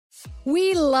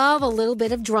We love a little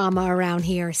bit of drama around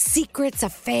here. Secrets,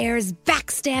 affairs,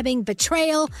 backstabbing,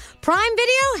 betrayal. Prime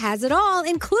Video has it all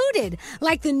included,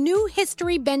 like the new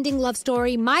history-bending love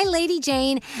story, My Lady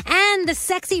Jane, and the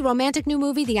sexy romantic new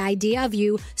movie, The Idea of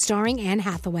You, starring Anne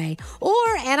Hathaway. Or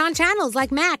add-on channels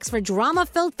like Max for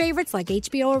drama-filled favorites like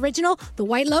HBO original, The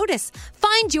White Lotus.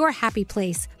 Find your happy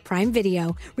place. Prime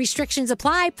Video. Restrictions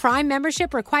apply. Prime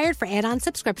membership required for add-on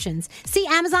subscriptions. See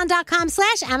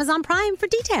Amazon.com/Amazon Prime for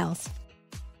details.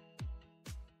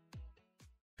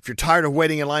 If you're tired of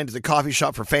waiting in line to the coffee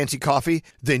shop for fancy coffee,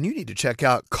 then you need to check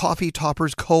out Coffee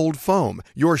Topper's Cold Foam,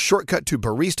 your shortcut to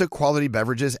barista quality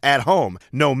beverages at home.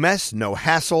 No mess, no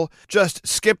hassle. Just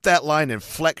skip that line and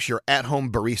flex your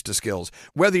at-home barista skills.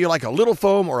 Whether you like a little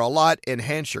foam or a lot,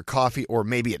 enhance your coffee, or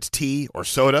maybe it's tea or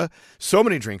soda. So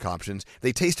many drink options.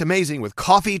 They taste amazing with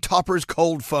Coffee Topper's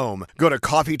Cold Foam. Go to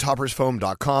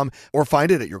coffeetoppersfoam.com or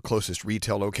find it at your closest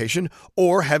retail location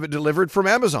or have it delivered from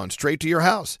Amazon straight to your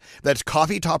house. That's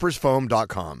coffeetoppersfoam.com.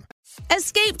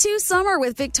 Escape to summer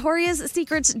with Victoria's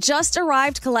Secret's just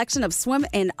arrived collection of swim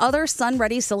and other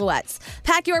sun-ready silhouettes.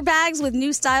 Pack your bags with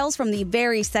new styles from the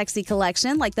Very Sexy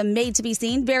collection, like the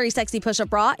made-to-be-seen Very Sexy push-up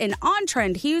bra, and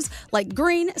on-trend hues like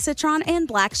green, citron, and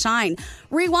black shine.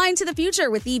 Rewind to the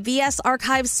future with the VS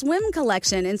Archive Swim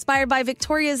collection, inspired by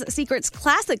Victoria's Secret's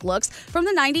classic looks from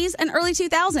the 90s and early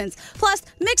 2000s. Plus,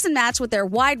 mix and match with their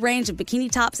wide range of bikini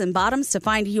tops and bottoms to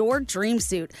find your dream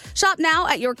suit. Shop now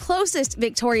at your closest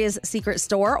Victoria's Secret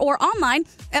store or online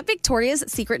at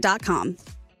victoriassecret.com.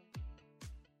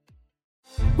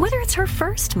 Whether it's her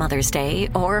first Mother's Day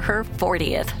or her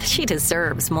 40th, she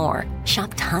deserves more.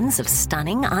 Shop tons of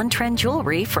stunning on-trend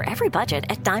jewelry for every budget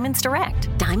at Diamonds Direct.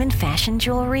 Diamond fashion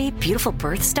jewelry, beautiful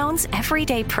birthstones,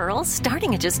 everyday pearls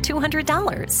starting at just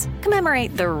 $200.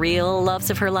 Commemorate the real loves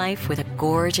of her life with a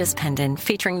gorgeous pendant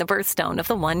featuring the birthstone of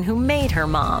the one who made her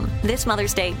mom. This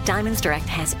Mother's Day, Diamonds Direct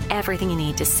has everything you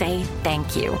need to say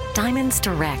thank you. Diamonds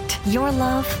Direct. Your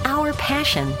love, our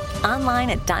passion. Online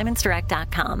at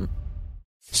diamondsdirect.com.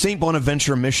 St.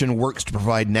 Bonaventure Mission works to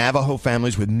provide Navajo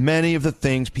families with many of the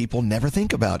things people never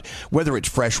think about. Whether it's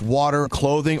fresh water,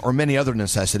 clothing, or many other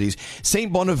necessities,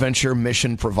 St. Bonaventure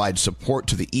Mission provides support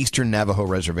to the Eastern Navajo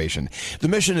Reservation. The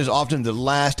mission is often the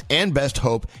last and best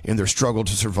hope in their struggle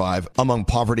to survive among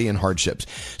poverty and hardships.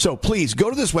 So please go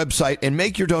to this website and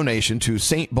make your donation to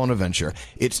St. Bonaventure.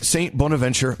 It's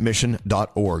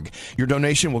stbonaventuremission.org. Your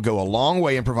donation will go a long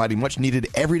way in providing much needed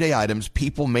everyday items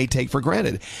people may take for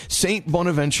granted. St.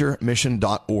 Bonaventuremission.org. Hello,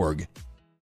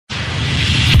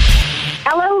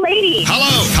 lady. Hello.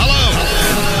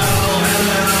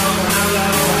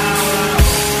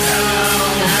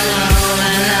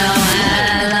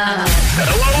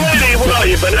 Hello, lady. What are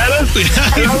you, bananas?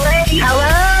 Hello, lady. Hello,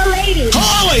 lady.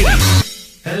 Hello, lady.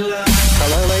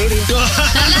 Hello, lady.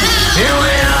 Here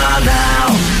we are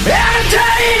now,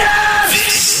 entertainers!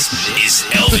 This is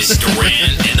Elvis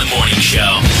Duran in the Morning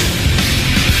Show.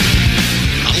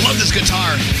 I love this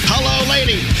guitar. Hello,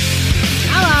 lady.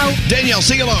 Hello. Danielle,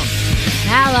 sing along.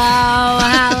 Hello.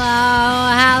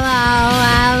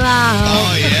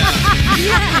 Oh, yeah.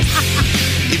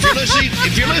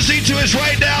 If you're listening to us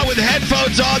right now with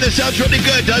headphones on, this sounds really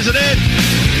good, doesn't it?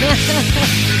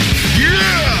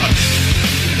 Yeah.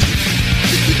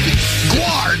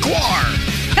 Guar.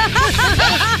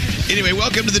 Anyway,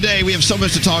 welcome to the day. We have so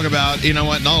much to talk about. You know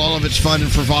what? Not all of it's fun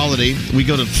and frivolity. We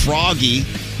go to Froggy.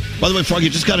 By the way, Froggy,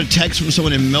 just got a text from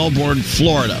someone in Melbourne,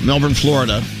 Florida,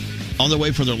 on the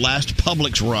way for their last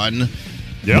Publix run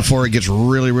before it gets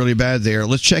really, really bad there.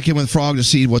 Let's check in with Frog to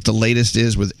see what the latest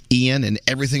is with Ian and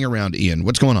everything around Ian.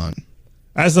 What's going on?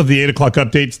 As of the 8 o'clock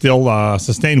update, still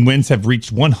sustained winds have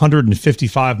reached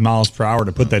 155 miles per hour.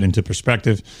 To put that into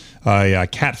perspective,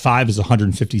 Cat 5 is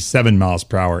 157 miles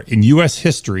per hour. In U.S.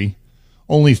 history,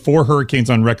 only 4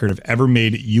 hurricanes on record have ever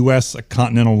made U.S.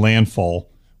 continental landfall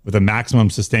with a maximum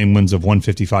sustained winds of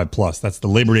 155 plus. That's the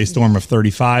Labor Day storm of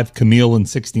 35, Camille in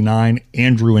 69,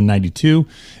 Andrew in 92,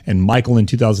 and Michael in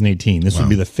 2018. This would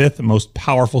be the 5th most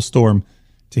powerful storm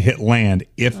to hit land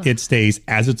if it stays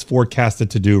as it's forecasted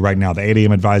to do right now. The 8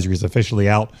 a.m. advisory is officially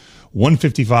out.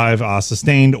 155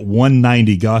 sustained,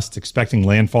 190 gusts, expecting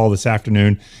landfall this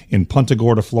afternoon in Punta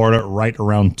Gorda, Florida, right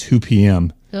around 2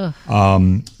 p.m.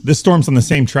 This storm's on the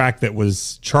same track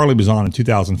that Charlie was on in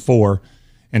 2004.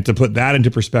 And to put that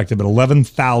into perspective,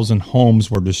 11,000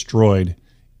 homes were destroyed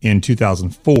in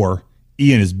 2004.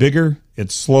 Ian is bigger,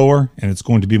 it's slower, and it's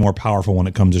going to be more powerful when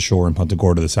it comes ashore in Punta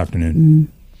Gorda this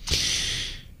afternoon.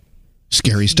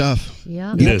 Scary stuff.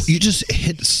 Yeah. You just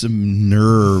hit some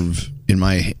nerve in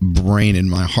my brain and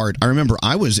my heart. I remember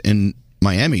I was in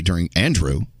Miami during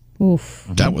Andrew. Oof.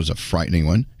 That was a frightening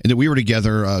one. And we were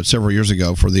together several years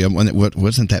ago for the one that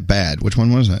wasn't that bad. Which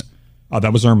one was that?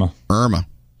 That was Irma.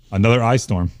 Another ice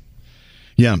storm.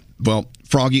 Yeah. Well,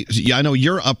 Froggy, I know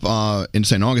you're up in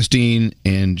St. Augustine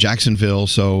and Jacksonville,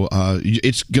 so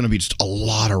it's going to be just a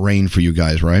lot of rain for you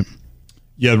guys, right?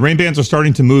 Yeah, the rain bands are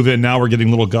starting to move in now. We're getting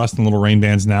little gusts and little rain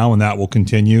bands now, and that will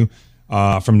continue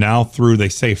from now through, they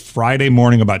say, Friday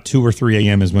morning about 2 or 3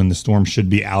 a.m. is when the storm should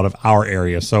be out of our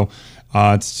area. So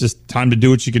it's just time to do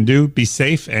what you can do, be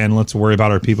safe, and let's worry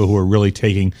about our people who are really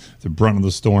taking the brunt of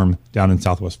the storm down in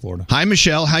Southwest Florida. Hi,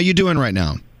 Michelle. How you doing right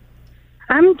now?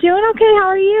 I'm doing okay. How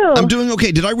are you? I'm doing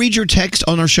okay. Did I read your text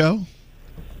on our show?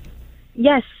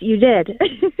 Yes, you did.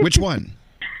 Which one?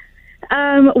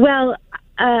 Well,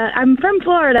 I'm from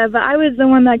Florida, but I was the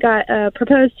one that got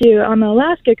proposed to on the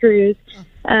Alaska cruise.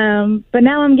 But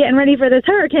now I'm getting ready for this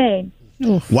hurricane.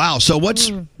 Wow. So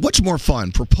what's more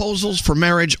fun, proposals for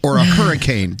marriage or a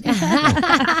hurricane?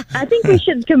 I think we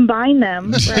should combine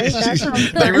them. Right? That sounds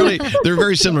fun. They're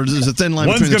very similar. There's a thin line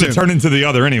One's between the two. going to turn into the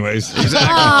other anyways.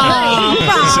 Exactly.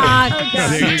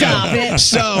 There you go.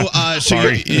 So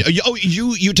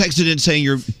you texted in saying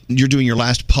you're doing your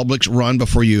last Publix run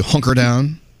before you hunker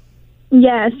down?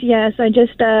 Yes. I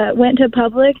just went to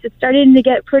Publix. It's starting to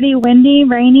get pretty windy,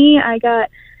 rainy. I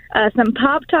got some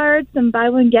Pop-Tarts, some buy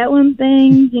one, get one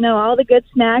things, all the good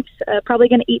snacks. Probably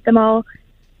going to eat them all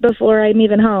before I'm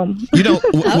even home. When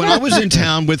I was in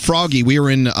town with Froggy, we were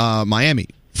in Miami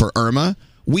for Irma.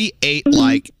 We ate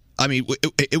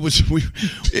it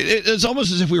was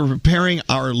almost as if we were preparing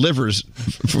our livers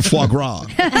for foie gras.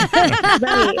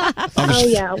 Right. Oh,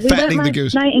 yeah. We went last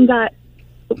goose. night and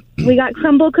we got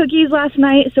crumble cookies last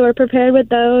night, so we're prepared with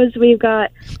those. We've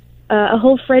got a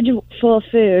whole fridge full of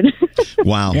food.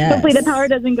 Wow. Yes. Hopefully the power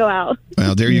doesn't go out.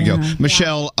 Well, there you go.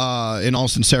 Michelle, in all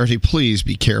sincerity, please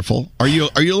be careful. Are you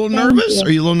a little nervous? Are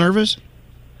you a little nervous?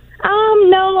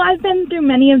 No, I've been through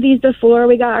many of these before.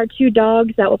 We got our 2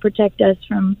 dogs that will protect us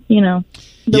from, the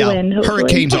wind. Hopefully.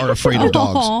 Hurricanes are afraid of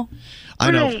dogs. I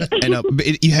know. Right. I know.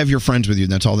 But you have your friends with you,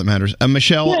 and that's all that matters.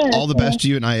 Michelle, all the best to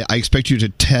you, and I expect you to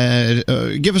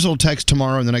give us a little text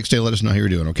tomorrow, and the next day let us know how you're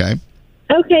doing, okay?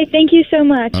 Okay, thank you so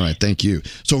much. All right, thank you.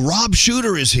 So Rob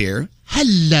Shooter is here.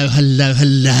 Hello.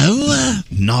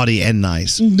 Naughty and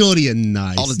nice. Naughty and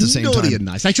nice. All at the same time. Naughty and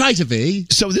nice. I try to be.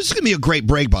 So this is going to be a great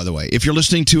break, by the way. If you're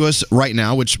listening to us right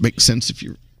now, which makes sense if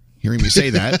you're hearing me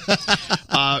say that,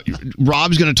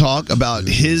 Rob's going to talk about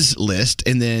his list,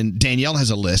 and then Danielle has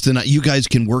a list, and you guys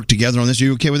can work together on this. Are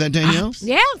you okay with that, Danielle?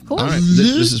 Yeah, of course. All right,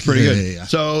 this is pretty good.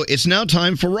 So it's now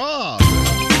time for Rob.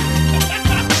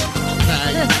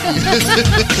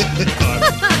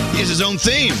 He has his own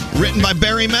theme, written by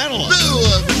Barry Manilow.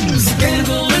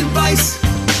 Scandal and vice,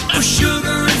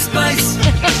 sugar and spice.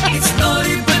 It's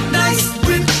naughty but nice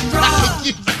with Rob.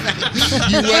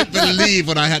 You won't believe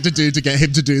what I had to do to get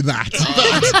him to do that.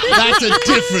 But that's a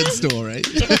different story.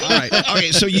 All right.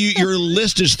 Okay, so your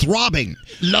list is throbbing.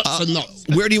 Lots and lots.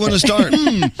 Where do you want to start?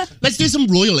 Let's do some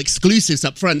royal exclusives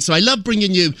up front. So I love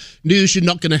bringing you news you're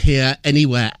not going to hear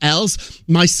anywhere else.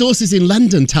 My sources in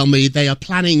London tell me they are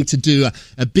planning to do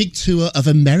a big tour of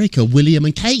America, William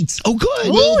and Kate. Oh,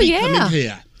 good. Will be coming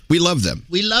here. We love them.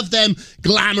 We love them.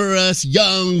 Glamorous,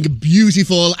 young,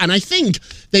 beautiful. And I think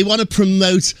they want to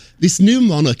promote this new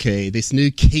monarchy, this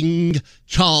new King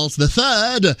Charles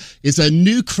III is a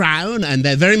new crown, and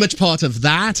they're very much part of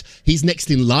that. He's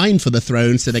next in line for the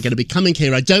throne, so they're going to be coming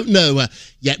here. I don't know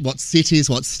yet what cities,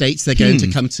 what states they're going to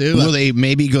come to. Will they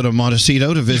maybe go to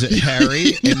Montecito to visit Harry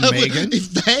and Meghan?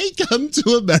 If they come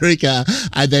to America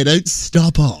and they don't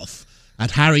stop off at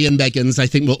Harry and Meghan's, I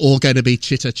think we're all going to be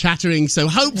chitter-chattering. So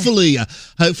hopefully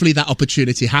that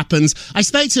opportunity happens. I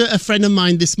spoke to a friend of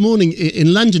mine this morning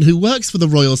in London who works for the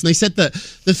Royals, and they said that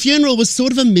the funeral was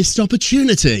sort of a missed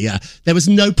opportunity. There was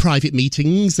no private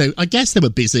meetings. So I guess they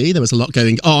were busy. There was a lot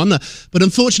going on. But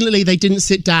unfortunately, they didn't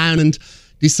sit down and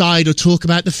decide or talk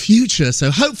about the future.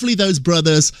 So hopefully those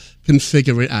brothers can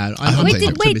figure it out.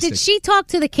 Wait, did she talk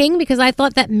to the king? Because I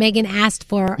thought that Meghan asked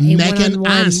for a Meghan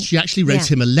one-on-one. asked. She actually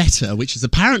wrote him a letter, which is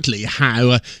apparently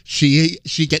how she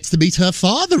gets to meet her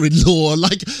father-in-law.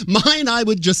 Like mine, I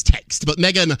would just text, but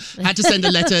Meghan had to send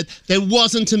a letter. There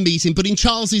wasn't a meeting, but in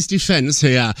Charles's defense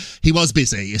here, he was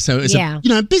busy. So it's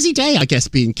a busy day, I guess,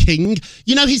 being king.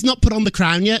 He's not put on the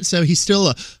crown yet, so he's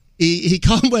still He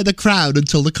can't wear the crown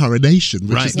until the coronation,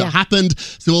 which has not happened.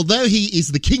 So although he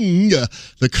is the king,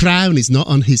 the crown is not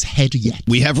on his head yet.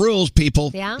 We have rules, people.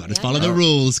 Got to follow the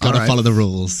rules. Got to follow the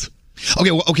rules.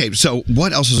 Okay, so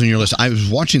what else is on your list? I was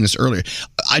watching this earlier.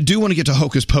 I do want to get to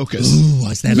Hocus Pocus. Ooh, I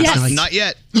was there last night. Not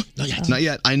yet. Not yet. Not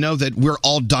yet. I know that we're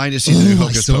all dying to see the new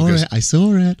Hocus Pocus. I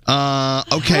saw it.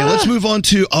 Okay, let's move on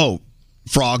to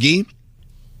Froggy.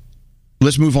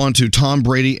 Let's move on to Tom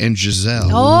Brady and Giselle.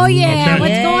 Oh, yeah.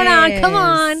 What's going on? Come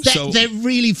on. They're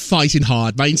really fighting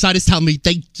hard. My insiders tell me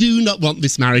they do not want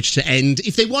this marriage to end.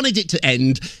 If they wanted it to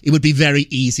end, it would be very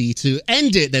easy to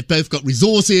end it. They've both got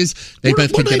resources. What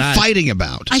are they fighting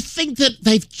about? I think that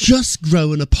they've just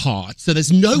grown apart. So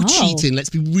there's no cheating.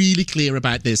 Let's be really clear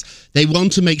about this. They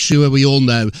want to make sure we all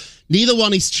know neither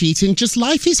one is cheating, just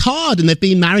life is hard, and they've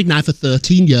been married now for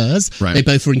 13 years. Right. They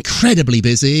both are incredibly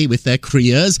busy with their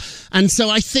careers, and so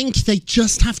I think they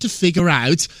just have to figure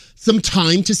out some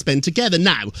time to spend together.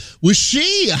 Now, was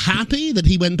she happy that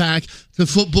he went back to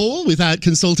football without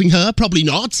consulting her? Probably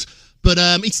not. But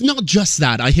it's not just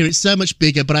that. I hear it's so much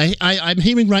bigger. But I'm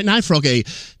hearing right now, Froggy,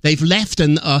 they've left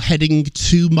and are heading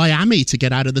to Miami to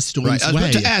get out of the storm's I was way.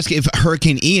 about to ask if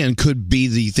Hurricane Ian could be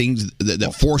the thing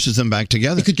that forces them back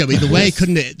together. It could go either way,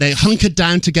 couldn't it? They hunkered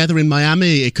down together in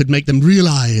Miami. It could make them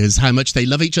realize how much they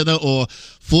love each other, or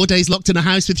 4 days locked in a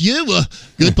house with you.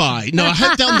 Goodbye. No, I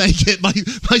hope they'll make it.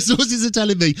 My sources are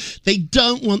telling me they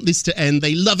don't want this to end.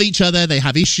 They love each other. They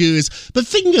have issues. But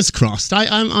fingers crossed.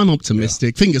 I'm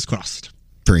optimistic. Yeah. Fingers crossed.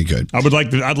 Very good.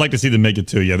 I'd like to see them make it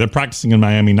too. Yeah, they're practicing in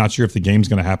Miami. Not sure if the game's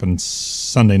going to happen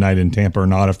Sunday night in Tampa or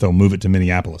not. If they'll move it to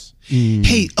Minneapolis.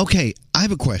 Hey, okay. I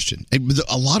have a question.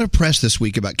 A lot of press this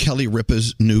week about Kelly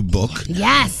Ripa's new book.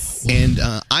 Yes. And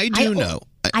I know.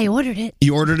 I ordered it.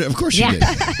 You ordered it? Of course you did.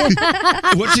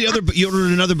 What's the other? You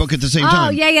ordered another book at the same time. Oh,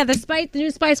 yeah. The new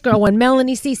Spice Girl one.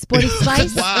 Melanie C. Sporty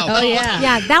Spice. Wow. Oh, yeah.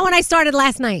 Yeah, that one I started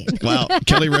last night. Wow.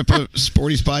 Kelly Ripa,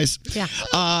 Sporty Spice. Yeah.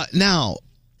 Now,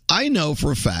 I know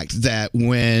for a fact that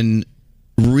when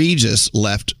Regis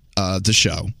left the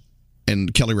show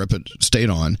and Kelly Ripa stayed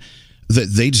on, that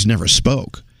they just never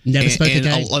spoke. Never spoke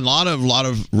again. A lot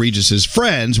of Regis's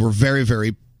friends were very,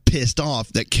 very pissed off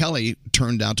that Kelly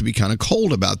turned out to be kind of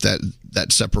cold about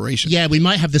that separation. Yeah, we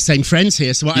might have the same friends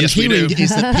here. So what I'm hearing is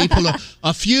that people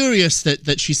are furious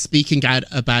that she's speaking out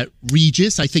about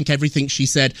Regis. I think everything she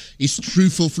said is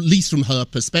truthful, at least from her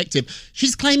perspective.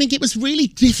 She's claiming it was really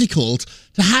difficult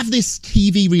to have this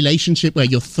TV relationship where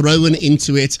you're thrown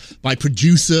into it by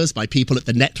producers, by people at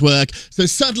the network. So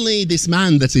suddenly this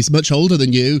man that is much older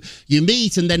than you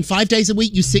meet, and then 5 days a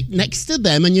week you sit next to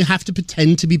them and you have to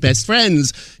pretend to be best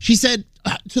friends. She said,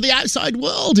 to the outside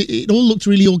world, it all looked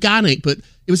really organic, but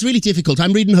it was really difficult.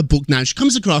 I'm reading her book now. She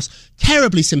comes across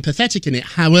terribly sympathetic in it.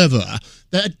 However,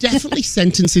 there are definitely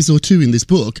sentences or two in this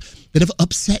book that have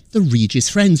upset the Regis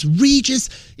friends. Regis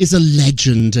is a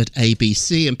legend at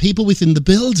ABC, and people within the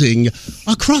building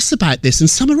are cross about this, and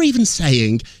some are even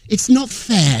saying it's not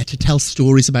fair to tell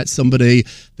stories about somebody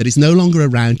that is no longer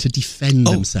around to defend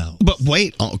themselves. But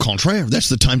wait, au contraire, that's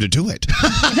the time to do it.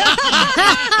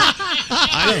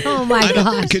 Oh my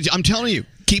God. Because I'm telling you,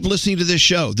 keep listening to this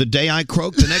show. The day I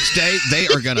croak, the next day, they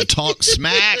are going to talk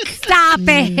smack. Stop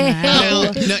it.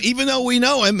 Now, even though we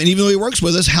know him and even though he works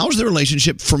with us, how's the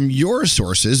relationship from your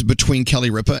sources between Kelly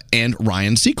Ripa and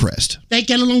Ryan Seacrest? They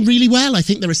get along really well. I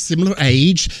think they're a similar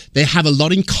age. They have a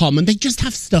lot in common. They just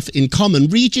have stuff in common.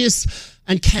 Regis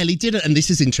and Kelly did it, and this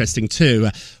is interesting too.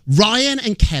 Ryan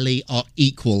and Kelly are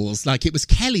equals. Like, it was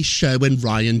Kelly's show when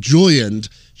Ryan joined.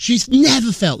 She's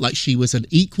never felt like she was an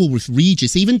equal with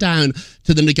Regis, even down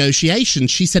to the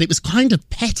negotiations. She said it was kind of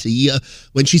petty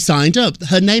when she signed up.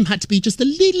 Her name had to be just a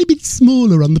little bit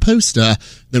smaller on the poster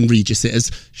than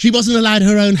Regis's. She wasn't allowed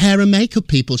her own hair and makeup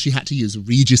people. She had to use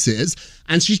Regis's,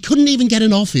 and she couldn't even get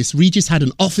an office. Regis had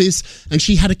an office, and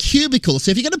she had a cubicle. So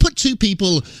if you're going to put two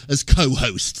people as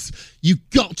co-hosts, you've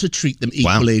got to treat them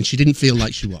equally, and she didn't feel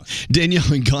like she was.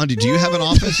 Danielle and Gandhi, do you have an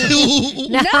office?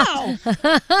 No.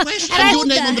 Where's your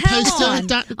name on the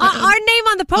poster? Our name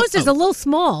on the poster is a little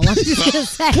small. I'm just going to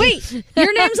say. Wait,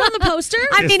 your name's on the poster?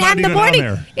 I mean, and the morning.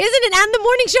 Isn't it and the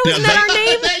morning show? Isn't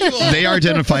that our name? They are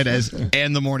identified as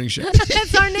and the morning show.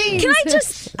 That's our name. Can I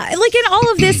just, like, in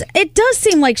all of this, it does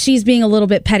seem like she's being a little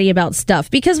bit petty about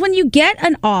stuff, because when you get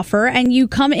an offer and you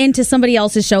come into somebody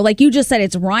else's show, like you just said,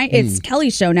 it's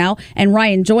Kelly's show now, and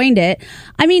Ryan joined it.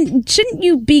 I mean, shouldn't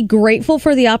you be grateful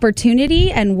for the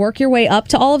opportunity and work your way up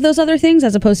to all of those other things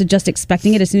as opposed to just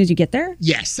expecting it as soon as you get there?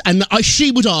 Yes, and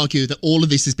she would argue that all of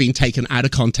this has been taken out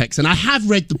of context, and I have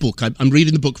read the book. I'm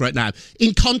reading the book right now.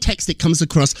 In context, it comes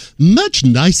across much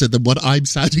nicer than what I'm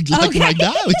sounding like right now.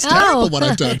 No, it's terrible what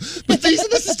I've done. But these are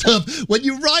the stuff. When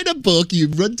you write a book, you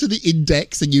run to the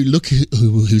index and you look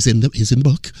who's in the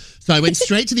book. So I went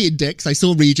straight to the index. I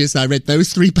saw Regis. I read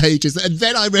those 3 pages, and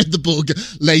then I read the book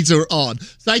later on.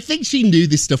 So I think she knew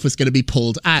this stuff was going to be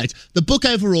pulled out. The book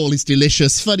overall is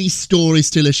delicious. Funny stories,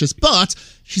 delicious, but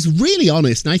she's really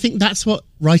honest, and I think that's what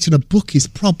writing a book is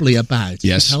probably about.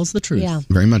 Yes. She tells the truth. Yeah.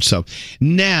 Very much so.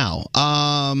 Now,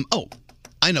 I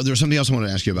know there's something else I wanted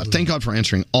to ask you about. Thank God for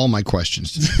answering all my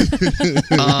questions.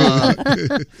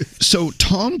 So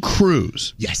Tom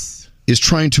Cruise, is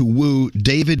trying to woo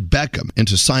David Beckham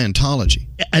into Scientology.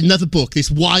 Another book,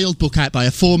 this wild book out by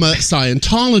a former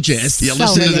Scientologist. Yeah,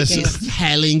 listen to this.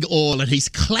 Telling all, and he's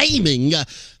claiming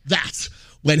that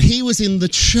when he was in the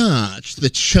Church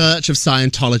of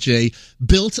Scientology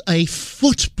built a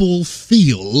football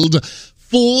field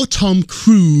for Tom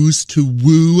Cruise to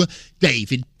woo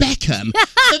David Beckham.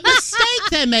 The mistake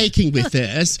they're making with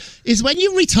this is when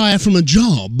you retire from a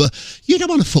job, you don't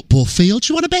want a football field,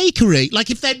 you want a bakery.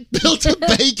 Like if they built a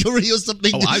bakery or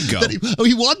something I'd go. that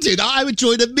he wanted, I would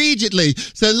join immediately.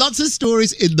 So lots of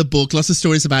stories in the book, lots of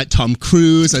stories about Tom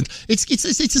Cruise, and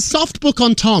it's a soft book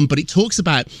on Tom, but it talks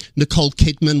about Nicole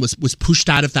Kidman was pushed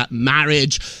out of that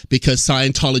marriage because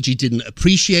Scientology didn't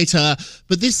appreciate her.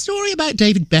 But this story about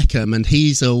David Beckham, and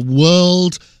he's a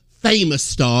world famous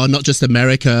star, not just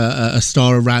America, a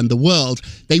star around the world.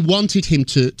 They wanted him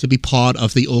to be part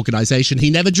of the organization. He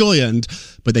never joined,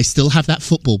 but they still have that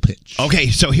football pitch.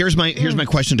 Okay, so here's my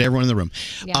question to everyone in the room.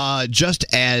 Yeah. Just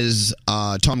as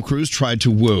Tom Cruise tried to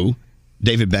woo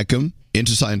David Beckham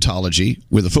into Scientology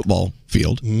with a football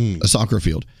field, a soccer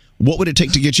field, what would it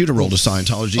take to get you to roll to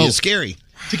Scientology? It's scary.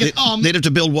 They'd have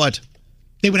to build what?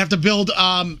 They would have to build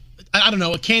I don't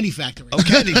know, a candy factory. Oh,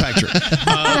 candy factory.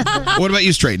 What about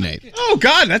you, Straight Nate? Oh,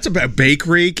 God, that's about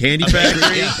bakery, candy factory.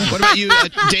 What about you,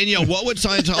 Danielle? What would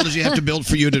Scientology have to build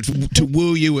for you to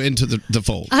woo you into the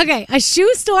fold? Okay, a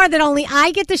shoe store that only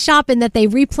I get to shop in that they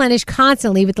replenish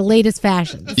constantly with the latest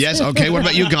fashions. Yes, okay. What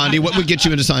about you, Gandhi? What would get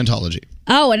you into Scientology?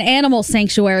 Oh, an animal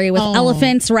sanctuary with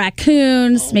elephants,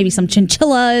 raccoons, maybe some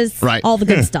chinchillas. Right. All the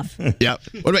good stuff. Yeah.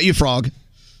 What about you, Frog?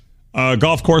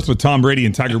 Golf course with Tom Brady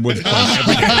and Tiger Woods playing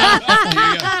every day.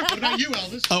 What about you,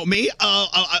 Elvis? Oh, me?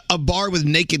 A bar with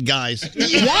naked guys. I'd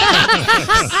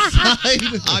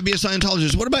be a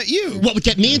Scientologist. What about you? What would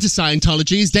get me into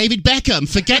Scientology is David Beckham.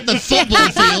 Forget the football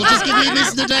field. Just give me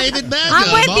Mr. David Beckham.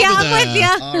 I'm with you.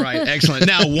 All right, excellent.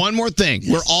 Now, one more thing.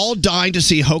 We're all dying to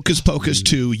see Hocus Pocus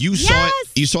 2. You saw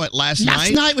it last night?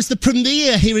 Last night was the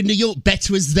premiere here in New York.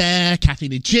 Bette was there, Kathy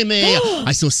and Jimmy.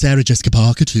 I saw Sarah Jessica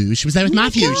Parker too. She was there with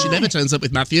Matthew. She never turns up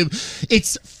with Matthew.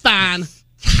 It's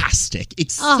fantastic.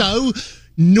 It's so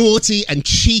naughty and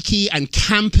cheeky and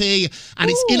campy, and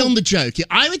it's in on the joke.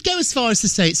 I would go as far as to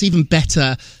say it's even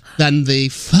better than the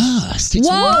first. It's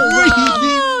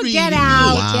really get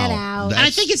out, wow. get out. And I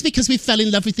think it's because we fell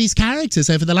in love with these characters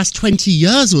over the last 20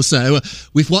 years or so.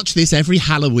 We've watched this every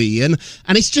Halloween,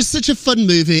 and it's just such a fun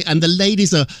movie, and the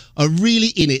ladies are really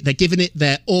in it. They're giving it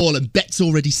their all, and Bette's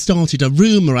already started a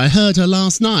rumour. I heard her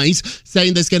last night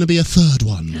saying there's going to be a third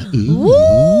one.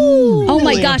 Ooh. Oh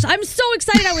my gosh, I'm so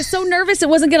excited. I was so nervous it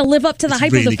wasn't going to live up to the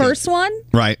hype of the first one.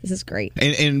 Right. This is great.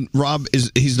 And Rob,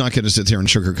 he's not going to sit here and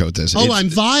sugarcoat this. I'm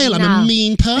vile. I'm a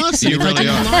mean person. You really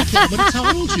are. Like it, I would have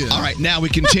told you. All right, now we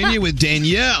continue with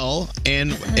Danielle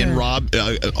and Rob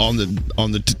on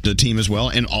the team as well,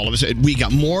 and all of us. We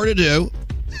got more to do.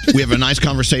 We have a nice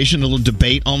conversation, a little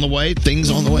debate on the way,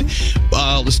 things on the way.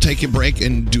 Let's take a break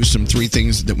and do some 3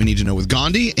 things that we need to know with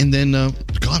Gandhi. And then,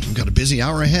 God, we've got a busy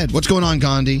hour ahead. What's going on,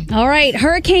 Gandhi? All right.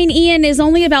 Hurricane Ian is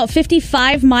only about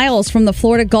 55 miles from the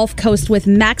Florida Gulf Coast with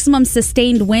maximum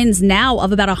sustained winds now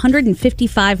of about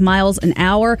 155 miles an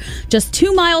hour, just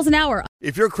 2 miles an hour.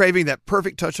 If you're craving that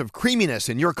perfect touch of creaminess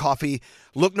in your coffee,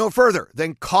 look no further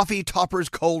than Coffee Toppers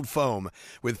Cold Foam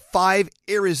with 5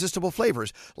 irresistible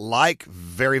flavors like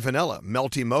very vanilla,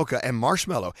 melty mocha, and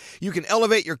marshmallow. You can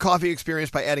elevate your coffee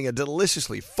experience by adding a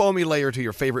deliciously foamy layer to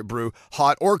your favorite brew,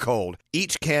 hot or cold.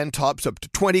 Each can tops up to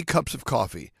 20 cups of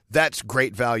coffee. That's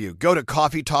great value. Go to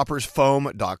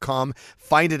coffeetoppersfoam.com,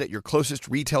 find it at your closest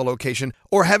retail location,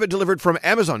 or have it delivered from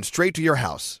Amazon straight to your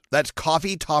house. That's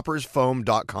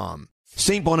coffeetoppersfoam.com.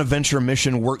 St. Bonaventure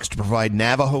Mission works to provide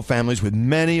Navajo families with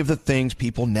many of the things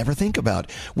people never think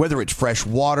about. Whether it's fresh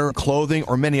water, clothing,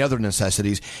 or many other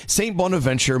necessities, St.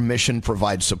 Bonaventure Mission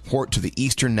provides support to the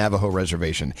Eastern Navajo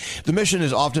Reservation. The mission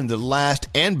is often the last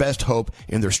and best hope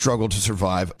in their struggle to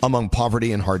survive among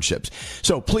poverty and hardships.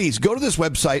 So please go to this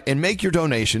website and make your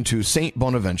donation to St.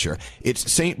 Bonaventure. It's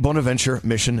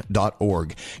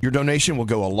stbonaventuremission.org. Your donation will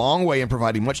go a long way in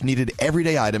providing much needed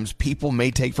everyday items people may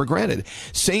take for granted.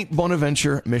 St. Bonaventure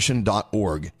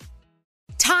bonaventuremission.org.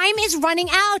 Time is running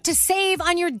out to save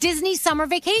on your Disney summer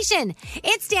vacation.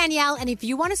 It's Danielle, and if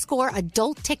you want to score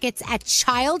adult tickets at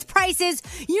child prices,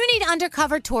 you need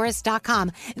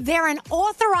UndercoverTourist.com. They're an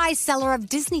authorized seller of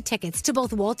Disney tickets to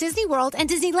both Walt Disney World and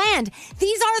Disneyland.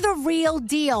 These are the real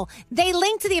deal. They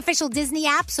link to the official Disney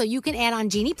app so you can add on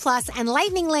Genie Plus and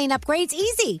Lightning Lane upgrades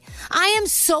easy. I am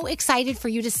so excited for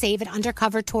you to save at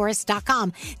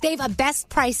UndercoverTourist.com. They have a best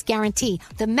price guarantee.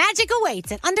 The magic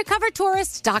awaits at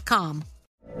UndercoverTourist.com.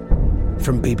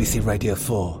 From BBC Radio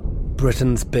 4,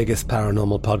 Britain's biggest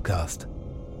paranormal podcast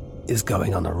is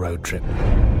going on a road trip.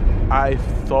 I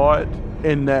thought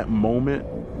in that moment,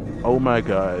 oh my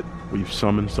God, we've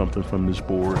summoned something from this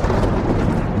board.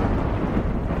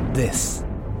 This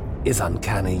is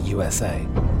Uncanny USA.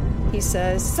 He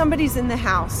says, somebody's in the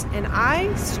house, and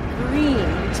I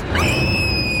screamed.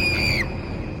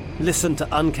 Listen to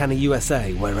Uncanny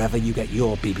USA wherever you get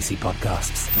your BBC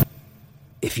podcasts,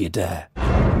 if you dare.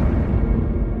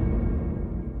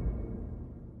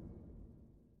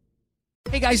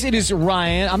 Hey guys, it is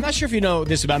Ryan. I'm not sure if you know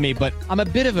this about me, but I'm a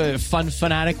bit of a fun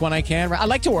fanatic when I can. I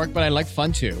like to work, but I like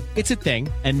fun too. It's a thing.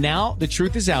 And now the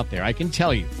truth is out there. I can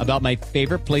tell you about my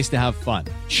favorite place to have fun.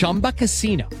 Chumba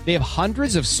Casino. They have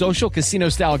hundreds of social casino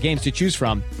style games to choose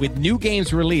from with new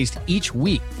games released each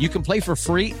week. You can play for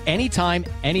free anytime,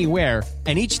 anywhere.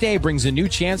 And each day brings a new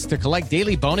chance to collect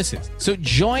daily bonuses. So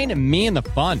join me in the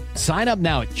fun. Sign up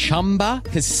now at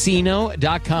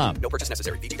ChumbaCasino.com. No purchase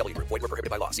necessary. VGW Group. Void where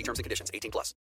prohibited by law. See terms and conditions. 18+.